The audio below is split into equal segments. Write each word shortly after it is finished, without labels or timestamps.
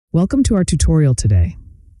Welcome to our tutorial today.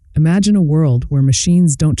 Imagine a world where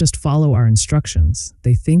machines don't just follow our instructions,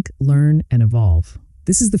 they think, learn, and evolve.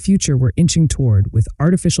 This is the future we're inching toward with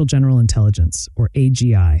artificial general intelligence, or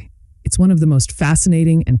AGI. It's one of the most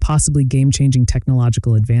fascinating and possibly game-changing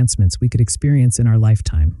technological advancements we could experience in our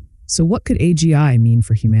lifetime. So what could AGI mean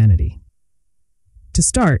for humanity? To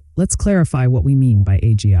start, let's clarify what we mean by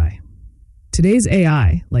AGI. Today's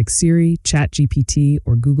AI, like Siri, ChatGPT,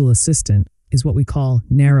 or Google Assistant, is what we call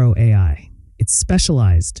narrow AI. It's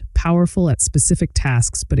specialized, powerful at specific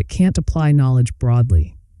tasks, but it can't apply knowledge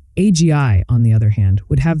broadly. AGI, on the other hand,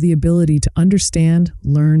 would have the ability to understand,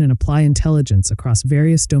 learn, and apply intelligence across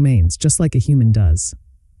various domains, just like a human does.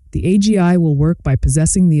 The AGI will work by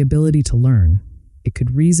possessing the ability to learn. It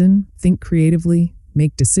could reason, think creatively,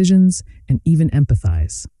 make decisions, and even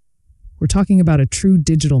empathize. We're talking about a true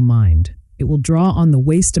digital mind. It will draw on the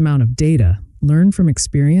waste amount of data, learn from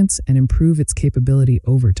experience, and improve its capability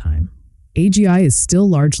over time. AGI is still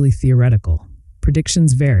largely theoretical.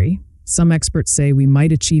 Predictions vary. Some experts say we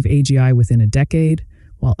might achieve AGI within a decade,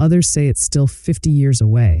 while others say it's still 50 years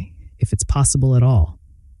away, if it's possible at all.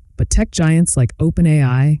 But tech giants like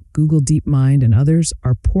OpenAI, Google DeepMind, and others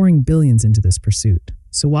are pouring billions into this pursuit.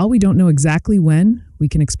 So while we don't know exactly when, we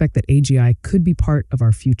can expect that AGI could be part of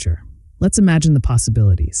our future. Let's imagine the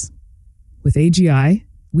possibilities. With AGI,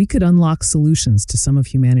 we could unlock solutions to some of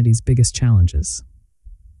humanity's biggest challenges.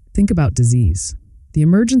 Think about disease. The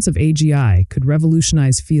emergence of AGI could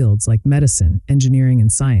revolutionize fields like medicine, engineering,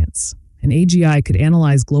 and science. An AGI could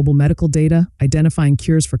analyze global medical data, identifying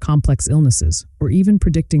cures for complex illnesses, or even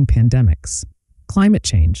predicting pandemics. Climate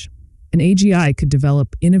change. An AGI could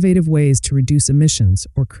develop innovative ways to reduce emissions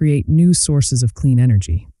or create new sources of clean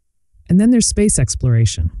energy. And then there's space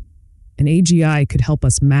exploration. An AGI could help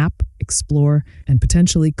us map, explore, and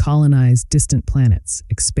potentially colonize distant planets,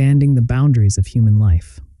 expanding the boundaries of human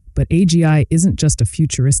life. But AGI isn't just a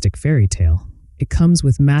futuristic fairy tale. It comes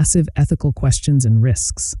with massive ethical questions and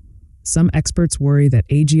risks. Some experts worry that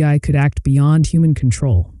AGI could act beyond human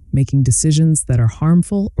control, making decisions that are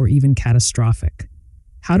harmful or even catastrophic.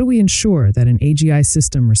 How do we ensure that an AGI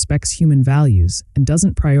system respects human values and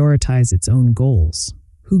doesn't prioritize its own goals?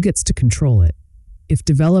 Who gets to control it? If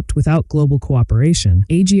developed without global cooperation,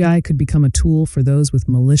 AGI could become a tool for those with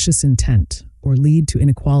malicious intent or lead to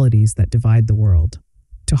inequalities that divide the world.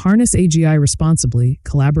 To harness AGI responsibly,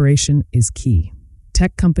 collaboration is key.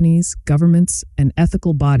 Tech companies, governments, and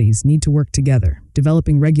ethical bodies need to work together,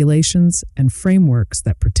 developing regulations and frameworks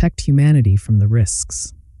that protect humanity from the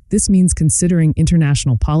risks. This means considering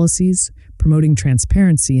international policies, promoting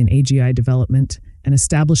transparency in AGI development, and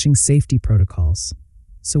establishing safety protocols.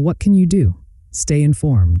 So what can you do? Stay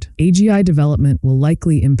informed. AGI development will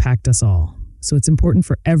likely impact us all, so it's important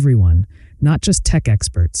for everyone, not just tech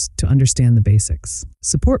experts, to understand the basics.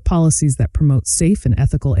 Support policies that promote safe and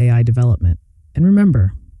ethical AI development. And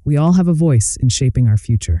remember, we all have a voice in shaping our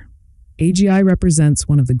future. AGI represents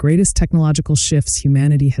one of the greatest technological shifts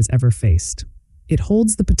humanity has ever faced. It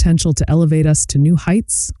holds the potential to elevate us to new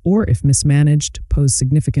heights, or if mismanaged, pose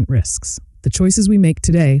significant risks. The choices we make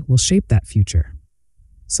today will shape that future.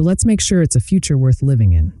 So let's make sure it's a future worth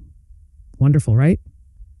living in. Wonderful, right?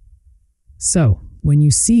 So, when you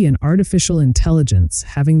see an artificial intelligence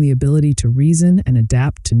having the ability to reason and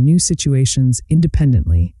adapt to new situations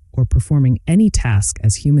independently or performing any task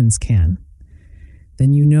as humans can,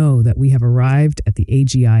 then you know that we have arrived at the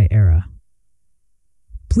AGI era.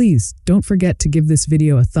 Please don't forget to give this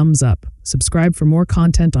video a thumbs up, subscribe for more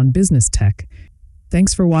content on business tech.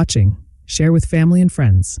 Thanks for watching. Share with family and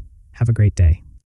friends. Have a great day.